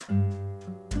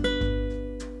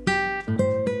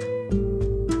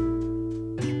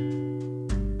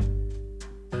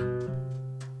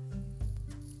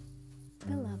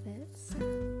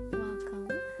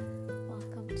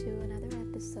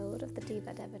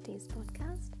Realities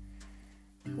podcast.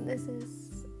 This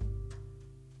is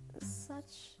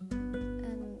such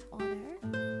an honor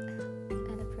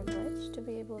and a privilege to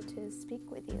be able to speak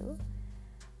with you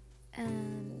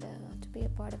and to be a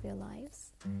part of your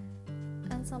lives,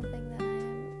 and something that I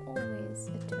am always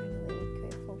eternally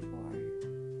grateful for.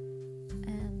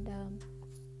 And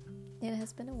it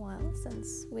has been a while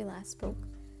since we last spoke,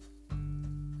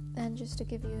 and just to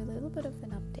give you a little bit of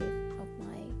an update of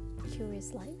my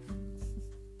curious life.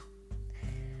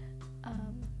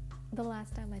 The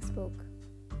last time I spoke,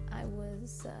 I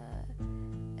was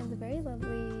in the very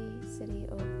lovely city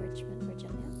of Richmond,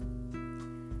 Virginia,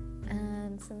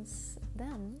 and since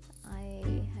then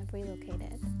I have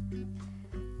relocated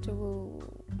to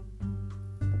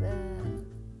the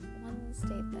one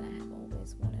state that I have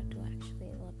always wanted to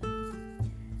actually live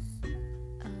in.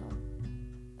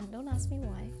 And don't ask me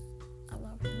why, I'm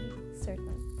not really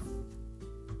certain.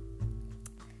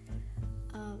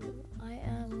 I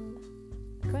am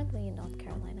currently in North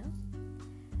Carolina,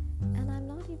 and I'm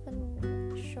not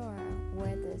even sure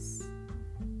where this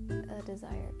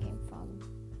desire came from,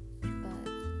 but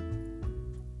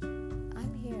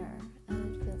I'm here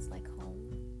and it feels like home,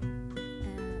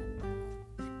 and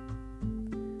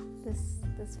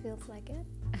this feels like it.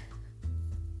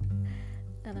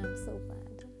 And I'm so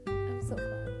glad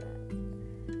that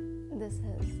this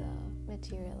has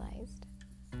materialized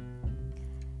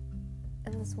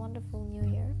in this wonderful new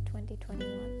year 2021,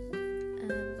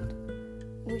 and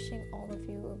wishing all of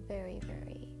you a very,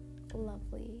 very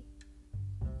lovely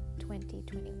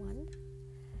 2021.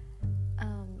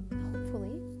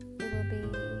 Hopefully it will be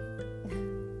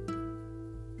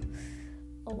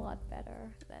a lot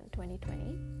better than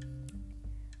 2020,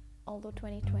 although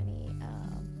 2020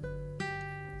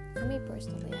 for me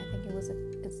personally, I think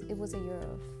it was a year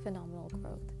of phenomenal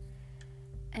growth.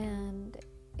 And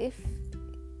if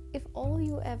all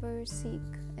you ever seek,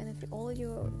 and if all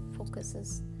your focus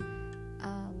is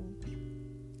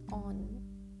on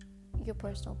your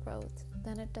personal growth,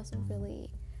 then it doesn't really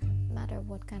matter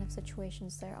what kind of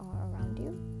situations there are around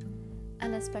you,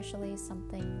 and especially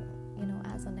something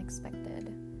as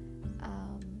unexpected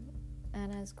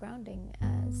and as grounding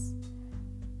as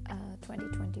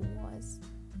 2020 was.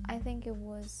 I think it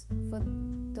was for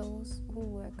those who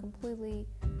were completely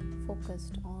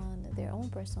focused on their own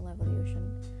personal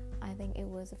evolution. I think it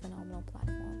was a phenomenal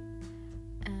platform,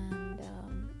 and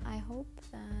I hope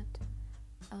that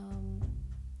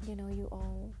you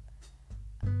all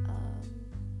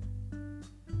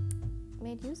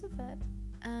made use of it.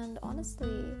 And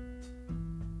honestly,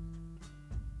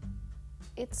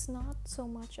 it's not so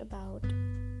much about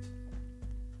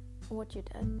what you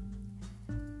did.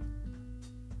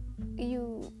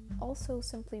 You also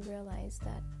simply realize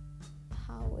that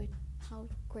how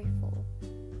grateful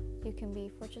you can be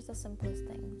for just the simplest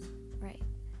things, right?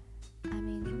 I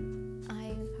mean,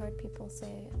 I've heard people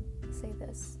say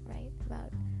this, right,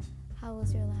 about how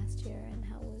was your last year, and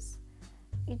how was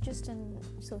it, just in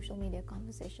social media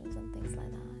conversations and things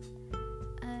like that,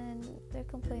 and they're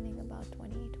complaining about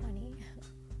 2020.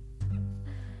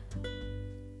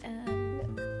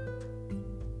 And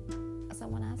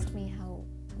someone asked me how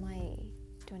my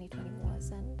 2020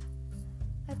 was, and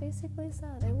I basically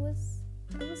said it was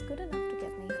good enough to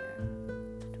get me here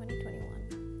to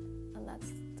 2021, and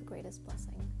that's the greatest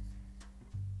blessing.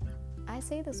 I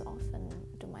say this often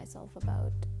to myself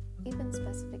about even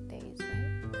specific days,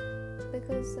 right?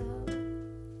 Because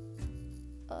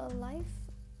life,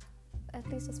 at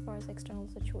least as far as external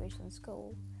situations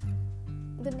go,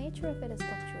 the nature of it is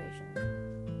fluctuation,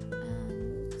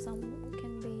 and some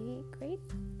can be great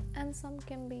and some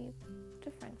can be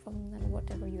different from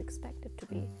whatever you expect it to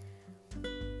be.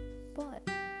 But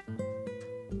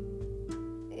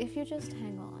if you just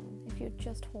hang on, if you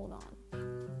just hold on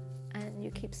and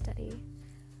you keep steady,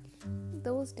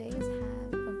 those days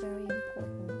have a very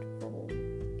important role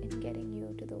in getting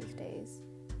you to those days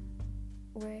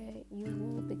where you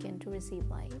will begin to receive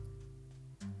light.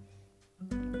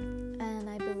 And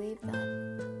I believe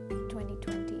that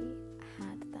 2020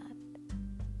 had that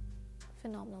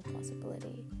phenomenal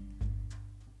possibility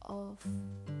of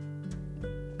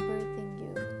birthing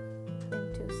you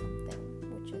into something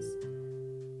which is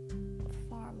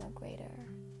far more greater,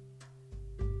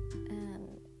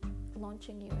 and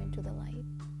launching you into the light,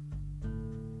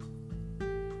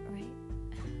 right?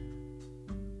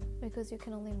 Because you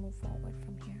can only move forward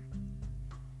from here.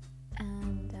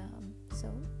 And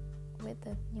so with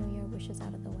the New Year wishes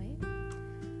out of the way,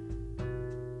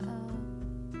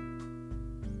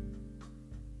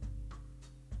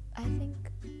 I think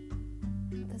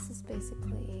this is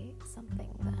basically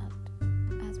something that,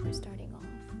 as we're starting off,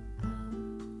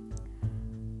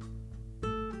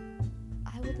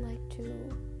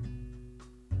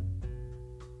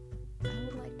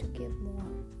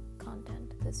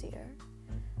 this year,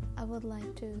 I would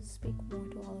like to speak more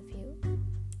to all of you,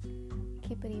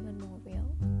 keep it even more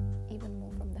real, even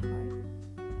more from the heart,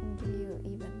 and give you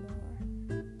even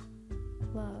more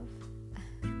love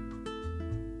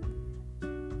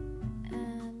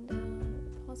and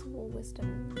possible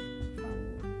wisdom from,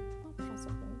 not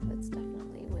possible, it's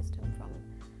definitely wisdom from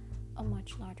a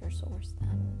much larger source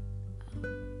than me,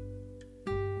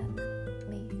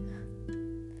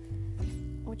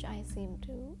 which I seem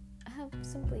to have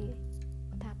simply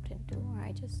tapped into, or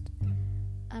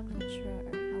I'm not sure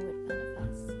how it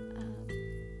manifests,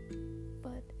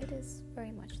 but it is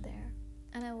very much there,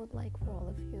 and I would like for all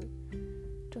of you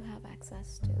to have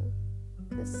access to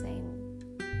the same.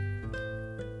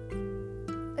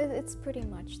 It's pretty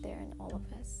much there in all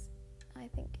of us. I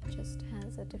think it just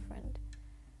has a different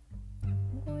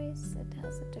voice, it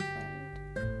has different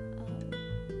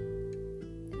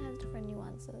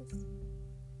nuances,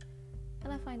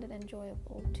 and I find it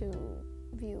enjoyable to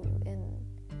view in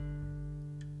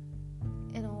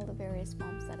all the various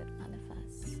forms that it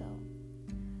manifests. So,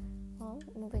 well,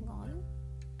 moving on,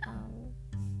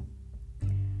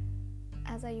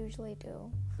 as I usually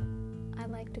do, I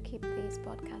like to keep these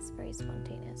podcasts very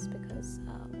spontaneous because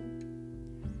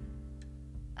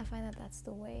I find that that's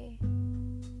the way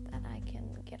that I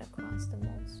can get across the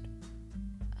most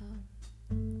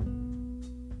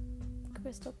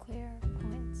crystal clear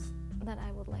points that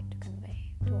I would like to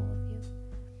convey to all of you.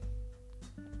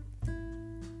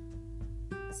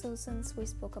 So since we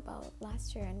spoke about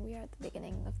last year and we are at the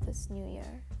beginning of this new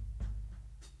year,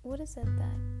 what is it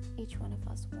that each one of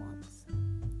us wants?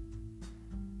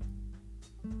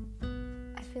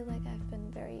 I feel like I've been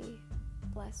very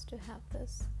blessed to have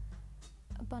this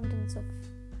abundance of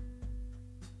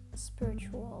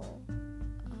spiritual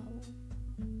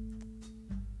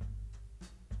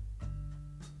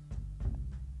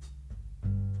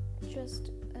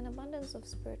just an abundance of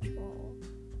spiritual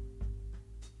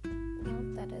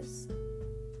wealth that is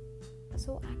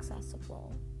so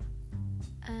accessible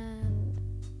and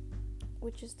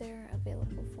which is there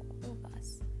available for all of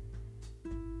us.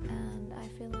 And I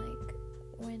feel like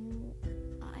when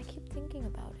I keep thinking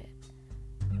about it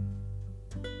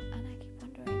and I keep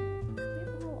wondering,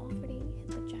 we've all already hit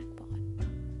the jackpot.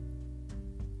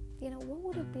 What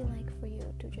would it be like for you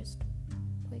to just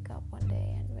wake up one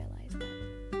day and realize that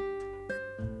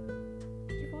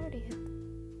you've already hit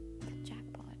the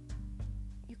jackpot?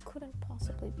 You couldn't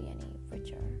possibly be any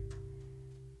richer.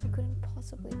 You couldn't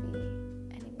possibly be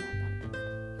any more abundant.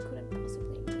 You couldn't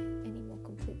possibly be any more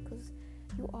complete because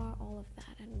you are all of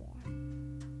that and more.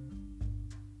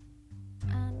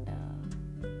 And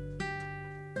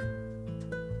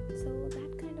so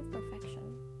that kind of perfection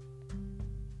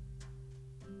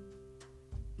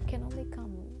can only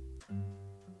come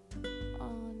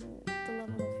on the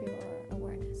level of your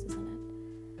awareness, isn't it?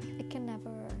 It can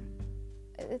never,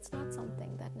 it's not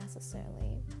something that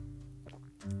necessarily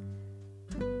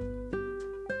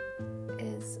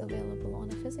is available on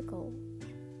a physical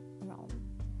realm.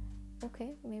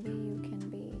 Okay, maybe you can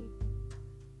be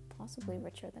possibly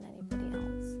richer than anybody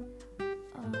else,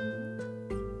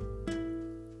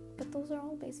 but those are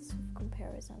all bases of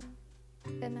comparison.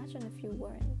 Imagine if you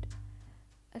were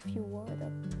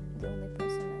the only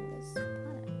person on this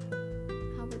planet.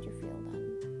 How would you feel then?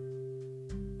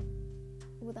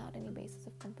 Without any basis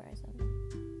of comparison.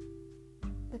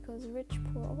 Because rich,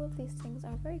 poor, all of these things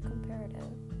are very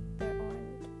comparative.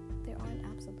 They aren't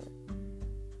absolute.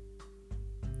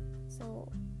 So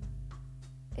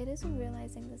it is in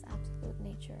realizing this absolute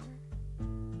nature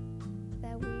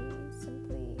that we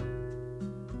simply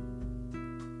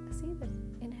see the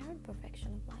inherent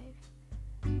perfection of life.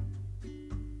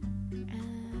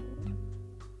 And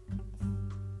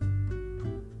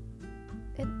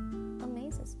it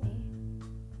amazes me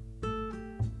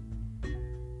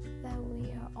that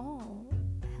we are all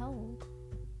held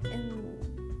in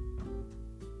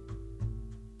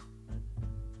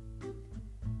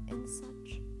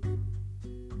such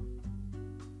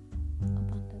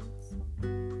abundance,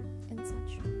 in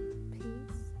such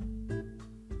peace,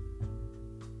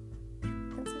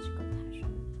 in such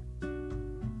compassion,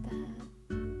 that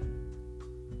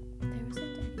there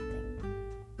isn't anything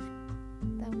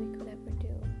that we could ever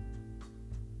do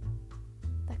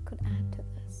that could add to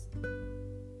this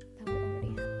that we already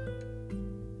have.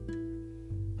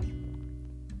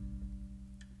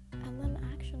 And then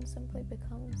action simply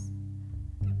becomes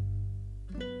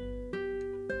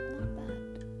not that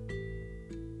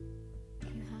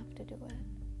you have to do it.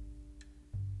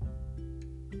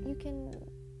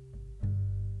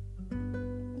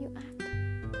 You act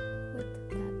with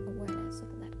that awareness of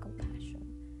that compassion,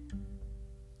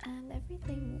 and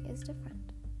everything is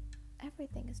different.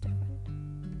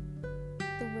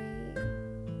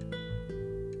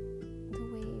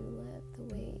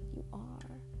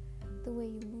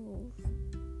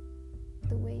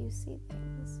 see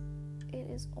things, it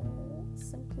is all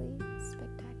simply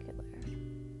spectacular.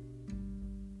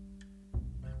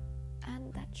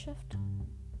 And that shift,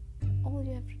 all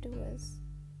you have to do is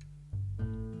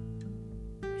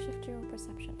shift your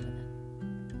perception with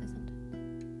it, isn't it?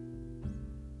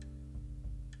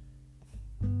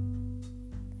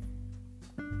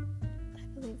 I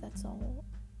believe that's all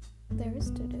there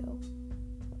is to do.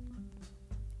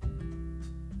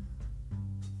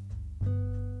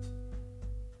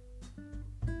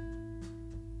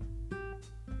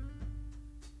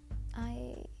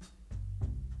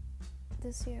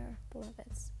 This year,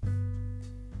 beloveds,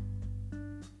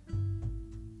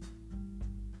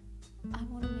 I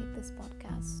want to make this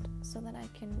podcast so that I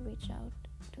can reach out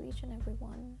to each and every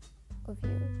one of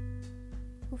you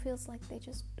who feels like they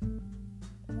just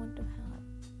want to have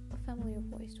a familiar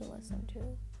voice to listen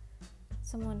to,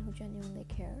 someone who genuinely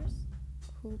cares,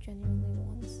 who genuinely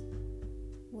wants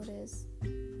what is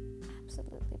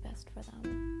absolutely best for them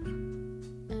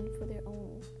and for their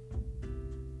own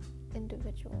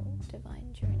individual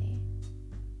divine journey.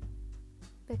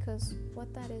 Because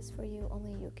what that is for you,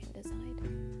 only you can decide.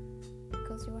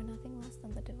 Because you are nothing less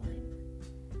than the divine.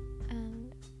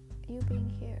 And you being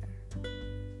here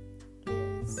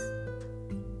is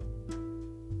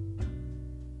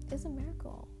a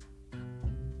miracle.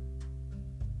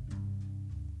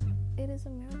 It is a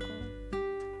miracle.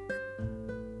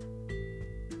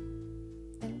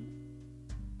 And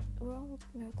we're all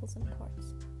miracles in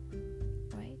parts,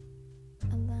 right?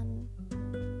 And then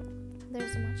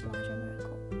there's a much larger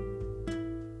miracle,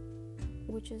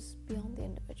 which is beyond the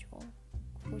individual,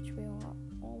 which we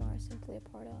all are simply a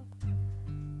part of.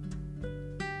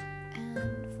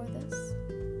 And for this,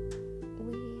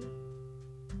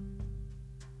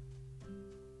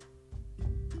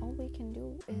 all we can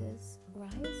do is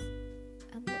rise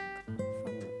and look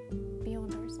from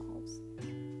beyond ourselves.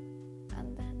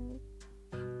 And then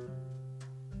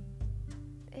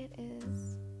it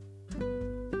is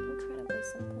incredibly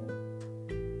simple,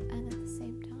 and at the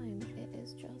same time it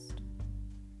is just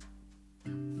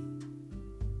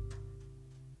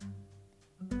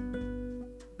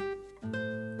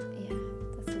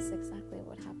this is exactly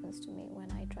what happens to me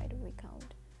when I try to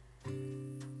recount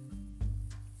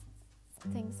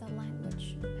things that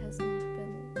language has not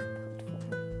been built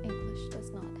for. English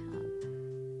does not have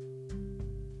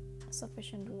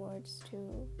sufficient words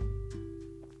to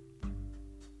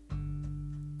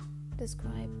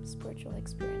describe spiritual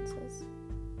experiences.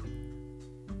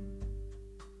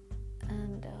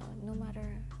 And no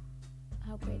matter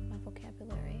how great my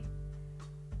vocabulary,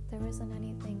 there isn't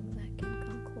anything that can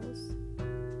come close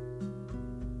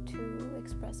to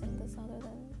expressing this other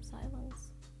than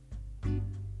silence.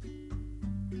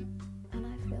 And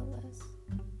I feel this.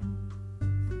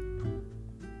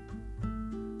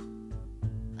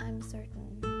 I'm certain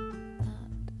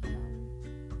that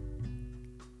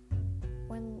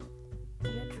when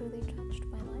you're truly touched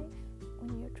by life,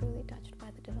 when you're truly touched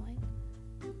by the divine,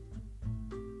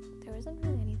 there isn't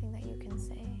really anything that you can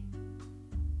say.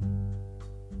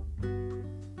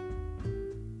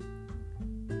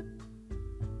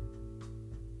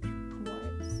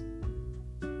 Words.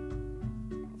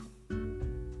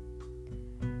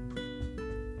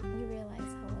 You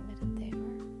realize how limited they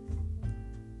are.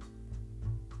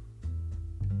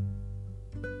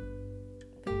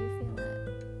 But you feel it,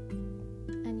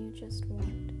 and you just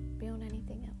want, beyond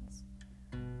anything else,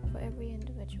 for every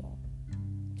individual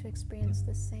to experience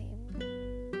the same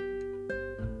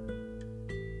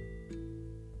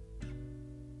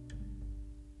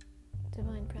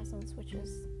divine presence, which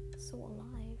is so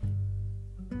alive,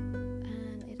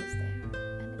 and it is there,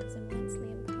 and it is immensely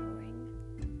empowering,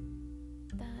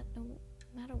 that no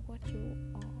matter what you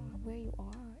are, where you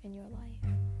are in your life,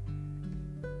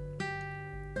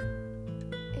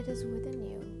 it is within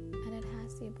you, and it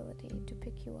has the ability to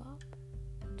pick you up,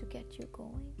 to get you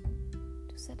going,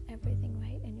 to set everything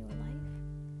right in your life.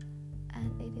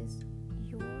 And it is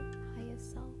your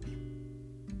highest self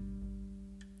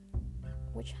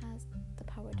which has the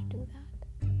power to do that.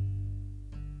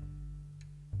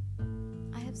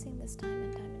 I have seen this time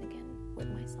and time and again with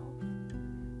myself,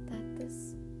 that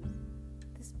this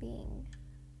being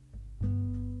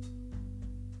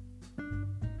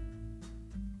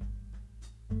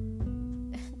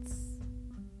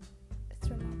it's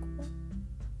remarkable,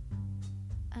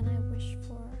 and I wish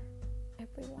for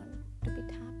everyone to be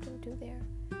tapped into their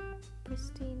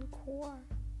pristine core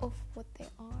of what they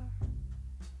are.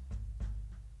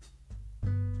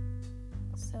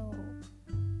 So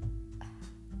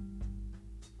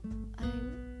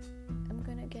I'm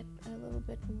gonna get a little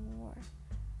bit more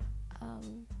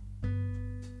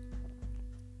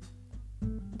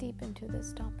deep deep into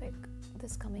this topic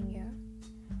this coming year,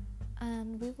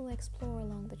 and we will explore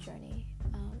along the journey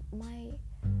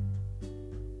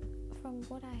from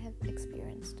what I have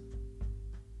experienced.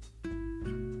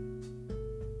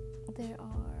 There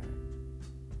are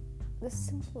the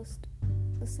simplest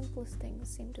things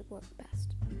seem to work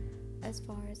best as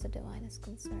far as the divine is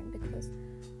concerned, because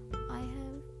I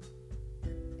have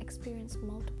experienced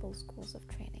multiple schools of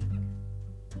training,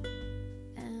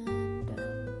 and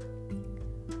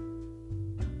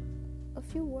a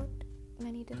few worked,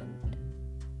 many didn't.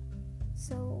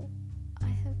 So I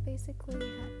have basically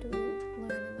had to learn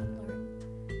and unlearn,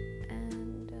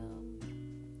 and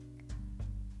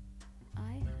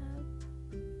I have,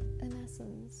 in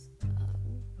essence,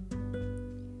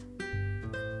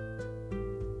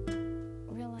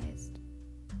 realized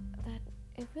that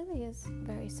it really is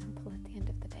very simple at the end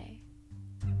of the day.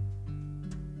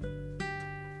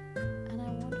 And I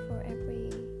want for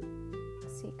every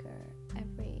seeker,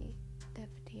 every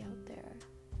devotee out there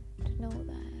to know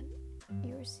that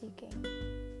you're seeking,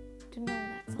 to know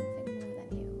that something more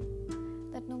than you,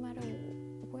 that no matter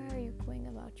where you're going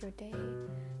about your day,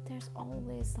 there's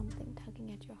always something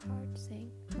tugging at your heart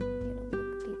saying,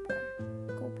 look deeper,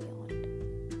 go beyond.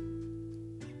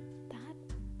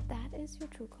 That is your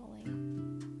true calling.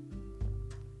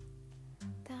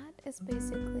 That is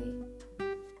basically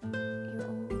your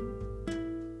own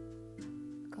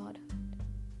godhood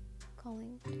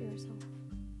calling to yourself.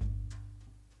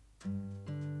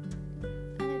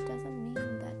 And it doesn't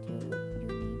mean that you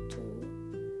need to,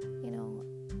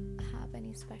 have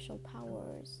any special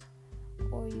powers,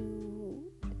 or you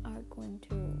are going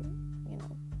to,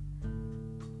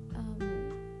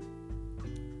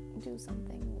 do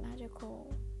something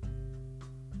magical.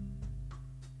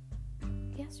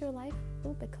 Yes, your life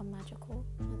will become magical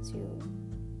once you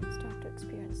start to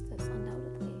experience this,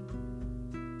 undoubtedly.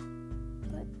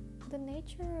 But the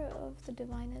nature of the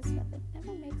divine is that it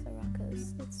never makes a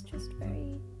ruckus. It's just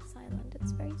very silent.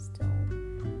 It's very still.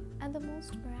 And the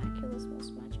most miraculous,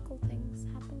 most magical things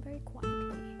happen very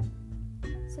quietly.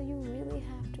 So you really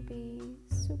have to be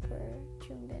super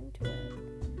tuned into it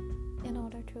in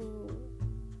order to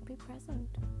be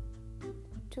present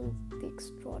to the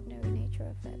extraordinary nature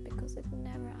of it, because it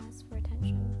never asks for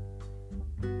attention.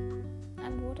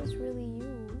 And what is really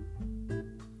you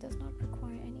does not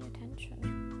require any attention.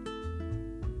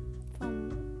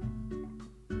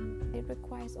 It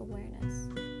requires awareness,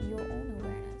 your own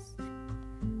awareness,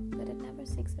 but it never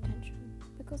seeks attention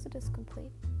because it is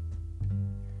complete.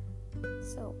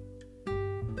 So,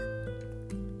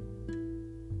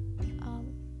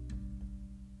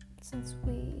 since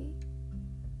we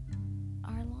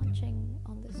are launching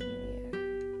on this new year,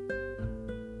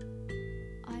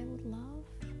 I would love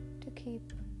to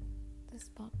keep this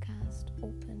podcast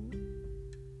open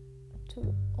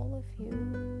to all of you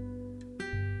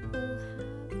who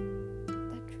have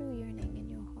that true yearning in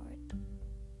your heart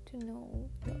to know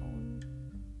your own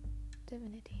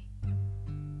divinity,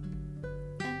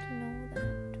 and to know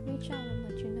that, to reach out and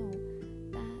let you know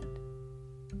that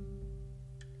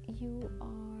you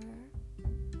are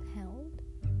held,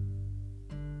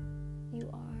 you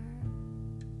are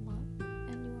loved,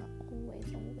 and you are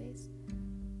always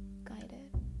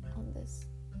guided on this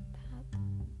path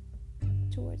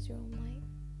towards your own life,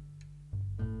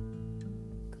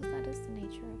 because that is the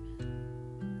nature of it.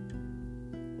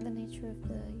 The nature of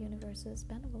the universe's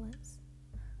benevolence.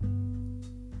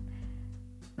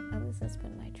 And this has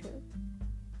been my truth.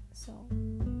 So,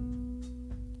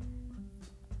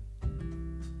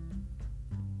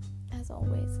 as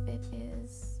always, it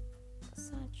is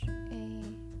such a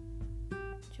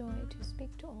joy to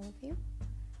speak to all of you,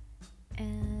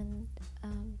 and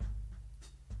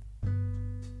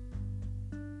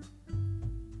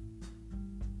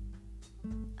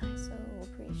I so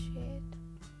appreciate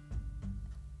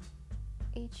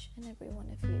each and every one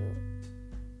of you.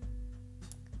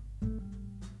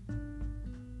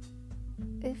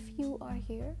 If you are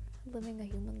here living a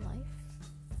human life,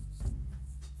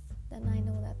 then I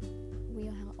know that we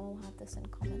all have this in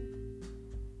common.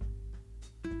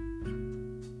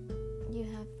 You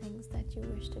have things that you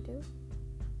wish to do.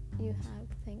 You have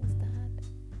things that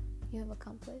you have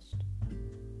accomplished.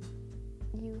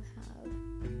 You have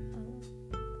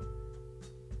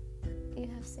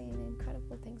seen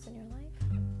incredible things in your life,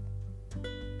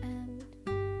 and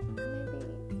maybe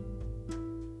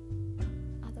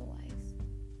otherwise.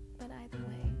 But either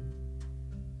way,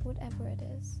 whatever it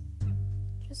is,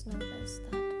 just know this,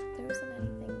 that there isn't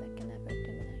anything that can ever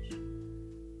diminish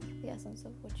the essence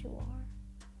of what you are.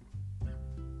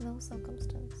 No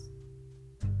circumstance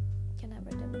can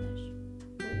ever diminish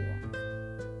who you are.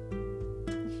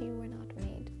 You were not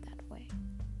made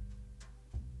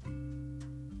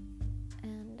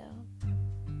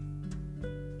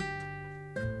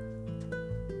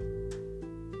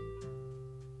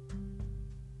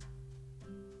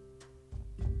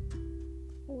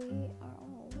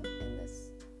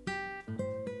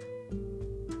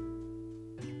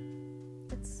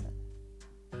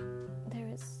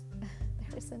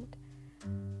isn't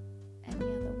any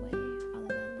other way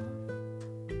other than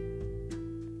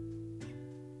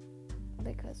love,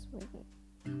 because we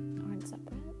aren't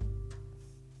separate.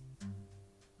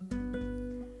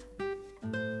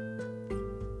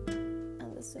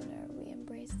 And the sooner we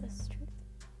embrace this truth,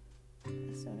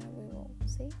 the sooner we will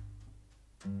see.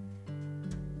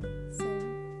 So,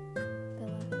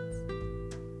 beloveds,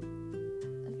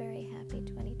 a very happy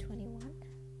 2021.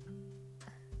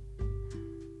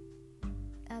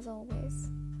 As always,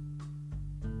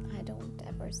 I don't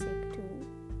ever seek to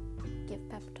give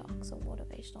pep talks or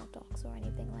motivational talks or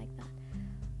anything like that,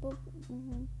 but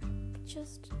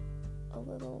just a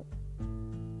little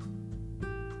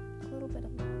bit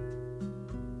of love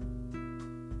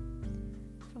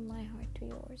from my heart to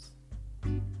yours,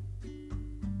 and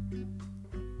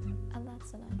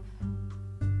that's enough,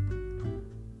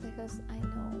 because I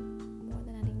know more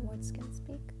than any words can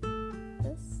speak,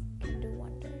 this can do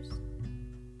wonders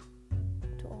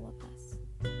to all of us.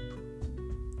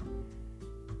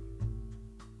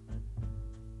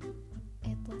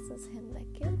 It blesses him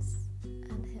that gives,